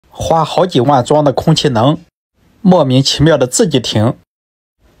花好几万装的空气能，莫名其妙的自己停。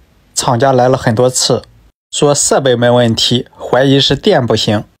厂家来了很多次，说设备没问题，怀疑是电不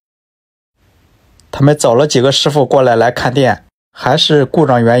行。他们找了几个师傅过来看电，还是故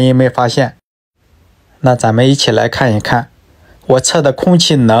障原因没发现。那咱们一起来看一看，我测的空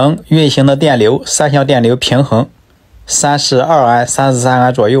气能运行的电流，3项电流平衡，32安、33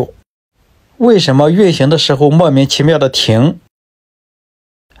安左右。为什么运行的时候莫名其妙的停？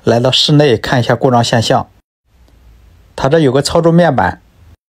来到室内看一下故障现象。它这有个操作面板，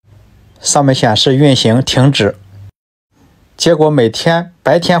上面显示运行停止，结果每天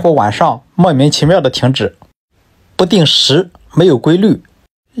白天或晚上莫名其妙的停止，不定时，没有规律，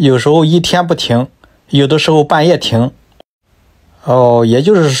有时候一天不停，有的时候半夜停。也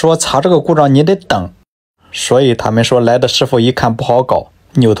就是说查这个故障你得等，所以他们说来的师傅一看不好搞，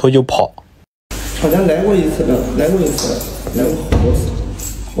扭头就跑。厂家来过一次，来过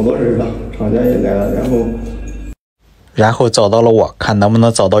好多人吧，厂家也来了，然后找到了我，看能不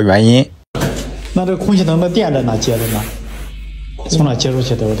能找到原因。那这个空气能的电在哪接着呢？从哪接出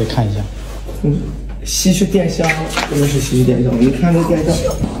去的？我得看一下。吸取电箱，这个是吸取电箱。你看这电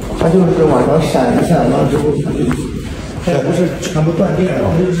箱，它就是往上闪了之后，它也不是全部断电了，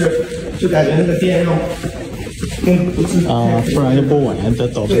就感觉那个电量跟不是突然就不稳，这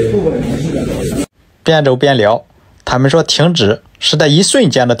导致对不稳定是的。边走边聊，他们说停止是在一瞬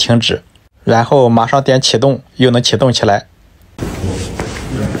间的停止，然后马上点启动又能启动起来。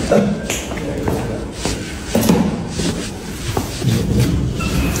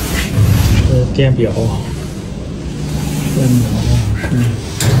电表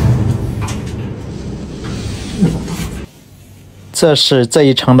这是这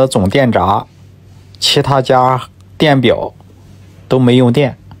一层的总电闸，其他家电表都没用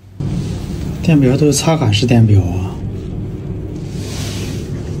电。电表都是插卡式电表啊，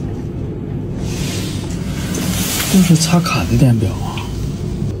都是插卡的电表啊。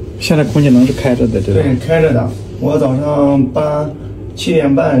现在空气能是开着的，对吧？对，开着的。我早上7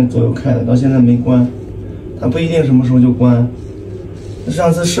点半左右开的，到现在没关。它不一定什么时候就关。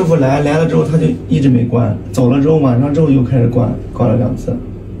上次师傅来了之后，他就一直没关，走了之后晚上之后又开始关了2次。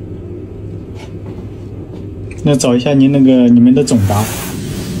那找一下您你们的总闸，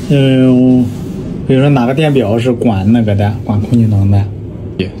比如说哪个电表是管那个的，管空气能的，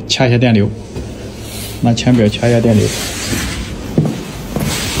掐一下电流，拿钳表掐一下电流。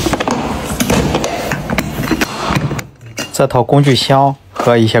这套工具箱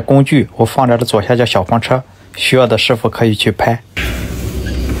和一些工具我放在了左下角小黄车，需要的师傅可以去拍。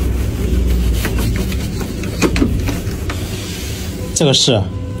这个是，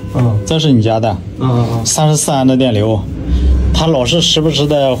这是你家的，34安的电流，它老是时不时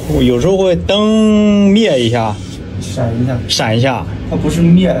的，有时候会灯灭一下，闪一下。它不是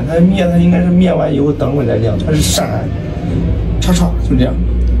灭，它应该是灭完以后灯会再亮，它是闪，唰就这样。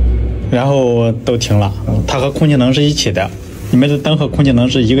然后都停了，它和空气能是一起的，你们的灯和空气能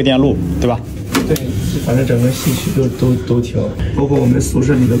是一个电路，对吧？对，反正整个戏区都停，包括我们宿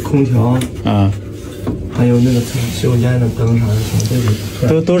舍里的空调，还有那个洗手间的灯啥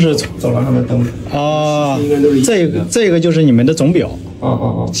的，都是走廊上的灯这个就是你们的总表，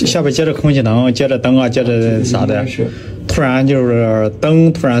下边接着空气能，接着灯啊，接着啥的，突然就是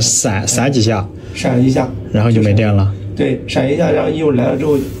灯突然闪几下，闪一下，然后就没电了。对，闪一下，然后一会儿来了之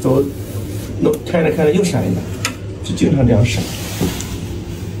后走，开着又闪一下，就经常这样闪。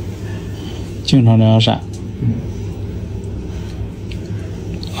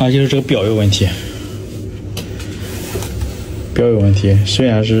就是这个表有问题，虽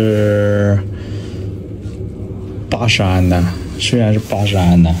然是80安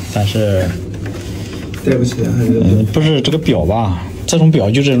的，但是对不起，不是这个表吧？这种表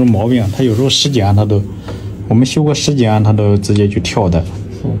就这种毛病，它有时候10几安它都，我们修过10几安它都直接就跳的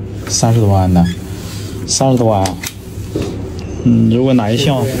，30多安的，30多安。如果哪一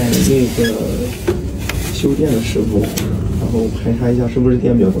项那个修电的师傅来，然后排查一下是不是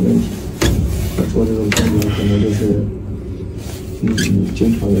电表的问题。他说这种电表可能就是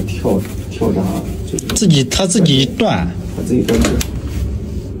经常的跳闸，就是他自己断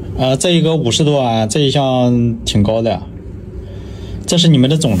这一个50多安，这一项挺高的。这是你们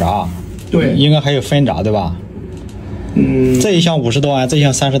的总闸，对，应该还有分闸对吧？这一项50多安，这一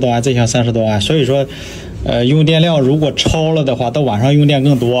项30多安，这一项30多安，所以说，用电量如果超了的话，到晚上用电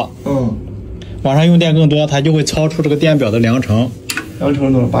更多。晚上用电更多，它就会超出这个电表的良程。良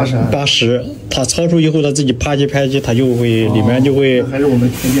程多少？80安。80，它超出以后，它自己啪叽，它就会里面就会。还是我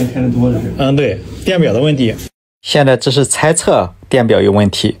们开电开的多的是。对，电表的问题。现在只是猜测电表有问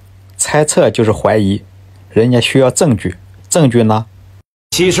题，猜测就是怀疑，人家需要证据，证据呢？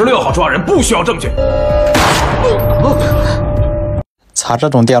 76号抓人不需要证据。查这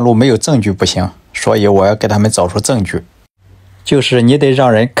种电路没有证据不行，所以我要给他们找出证据，就是你得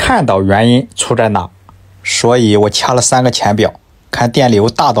让人看到原因出在哪。所以我掐了3个钳表，看电流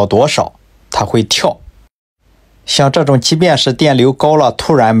大到多少，它会跳。像这种即便是电流高了，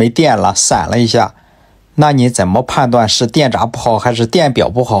突然没电了，闪了一下，那你怎么判断是电闸不好，还是电表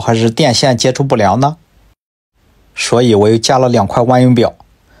不好，还是电线接触不良呢？所以我又加了2块万用表，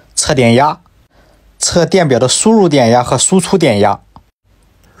测电压，测电表的输入电压和输出电压。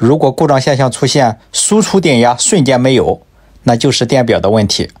如果故障现象出现，输出电压瞬间没有，那就是电表的问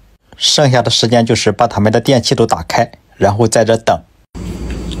题。剩下的时间就是把他们的电器都打开，然后在这等。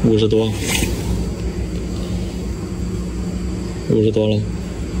50多了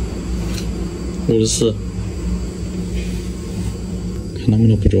，54，看能不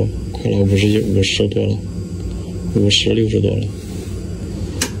能不着，快了50多了，60多了。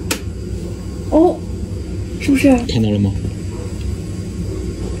哦，是不是？看到了吗？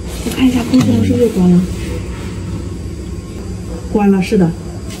我看一下空气能是不是关了？关了，是的。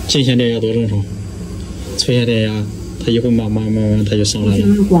进线电压多正常，出现电压，它一会慢慢它就上来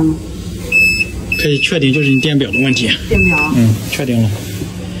了。是关了。可以确定就是你电表的问题。电表？确定了。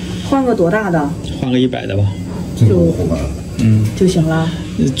换个多大的？换个100的吧。就行了。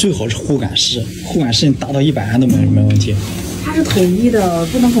最好是护感式你达到100安都没问题。它是统一的，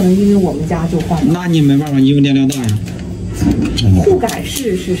不能可能因为我们家就换。那你没办法，你用电量大呀。护感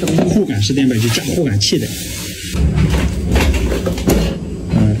式是什么意思？护感式电表就加护感器的。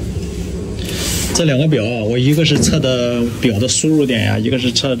这2个表，我一个是测的表的输入电压，一个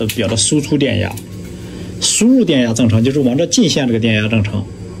是测的表的输出电压。输入电压正常，就是往这进线这个电压正常，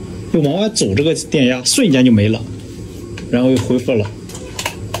又往外走这个电压瞬间就没了，然后又恢复了。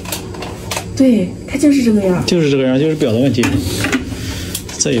对，它就是这个样。就是这个样，就是表的问题。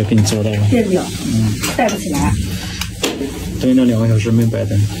这也给你做到了。电表，带不起来。蹲了2个小时没白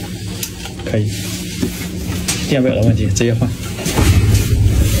蹲，可以。电表的问题直接换。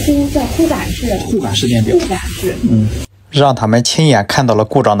护感式电表。护感式。让他们亲眼看到了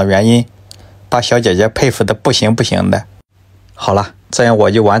故障的原因，把小姐姐佩服的不行的。好了，这样我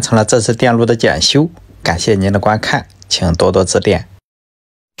就完成了这次电路的检修，感谢您的观看，请多多指点。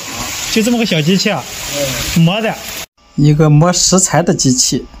就这么个小机器啊，磨的，一个磨石材的机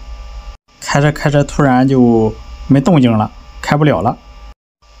器，开着突然就没动静了，开不了了，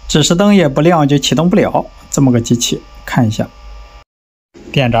指示灯也不亮，就启动不了，这么个机器，看一下，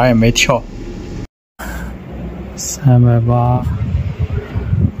电闸也没跳，380，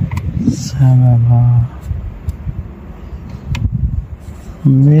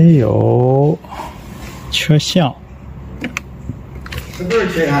没有，缺项。是不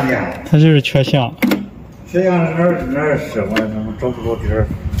是缺项电？它就是缺项。缺项哪是什么？找不着底儿。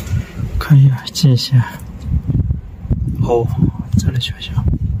看一下进线。哦，这里缺项，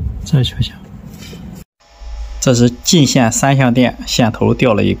这里缺项。这是进线3项电，线头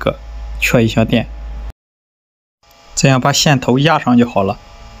掉了一个，缺1项电。这样把线头压上就好了。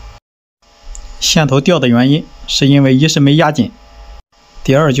线头掉的原因是因为一是没压紧，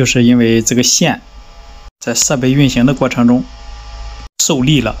第二就是因为这个线在设备运行的过程中受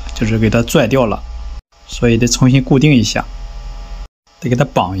力了，就是给它拽掉了，所以得重新固定一下，得给它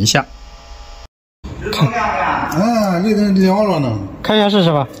绑一下。你这亮了呢。看一下试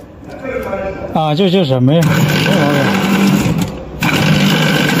试吧。啊，就是没毛病。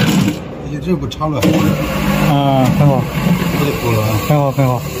你这不插了？啊，很好。很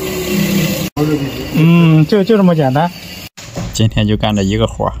好。就这么简单。今天就干这一个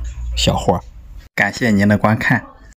活，小活。感谢您的观看。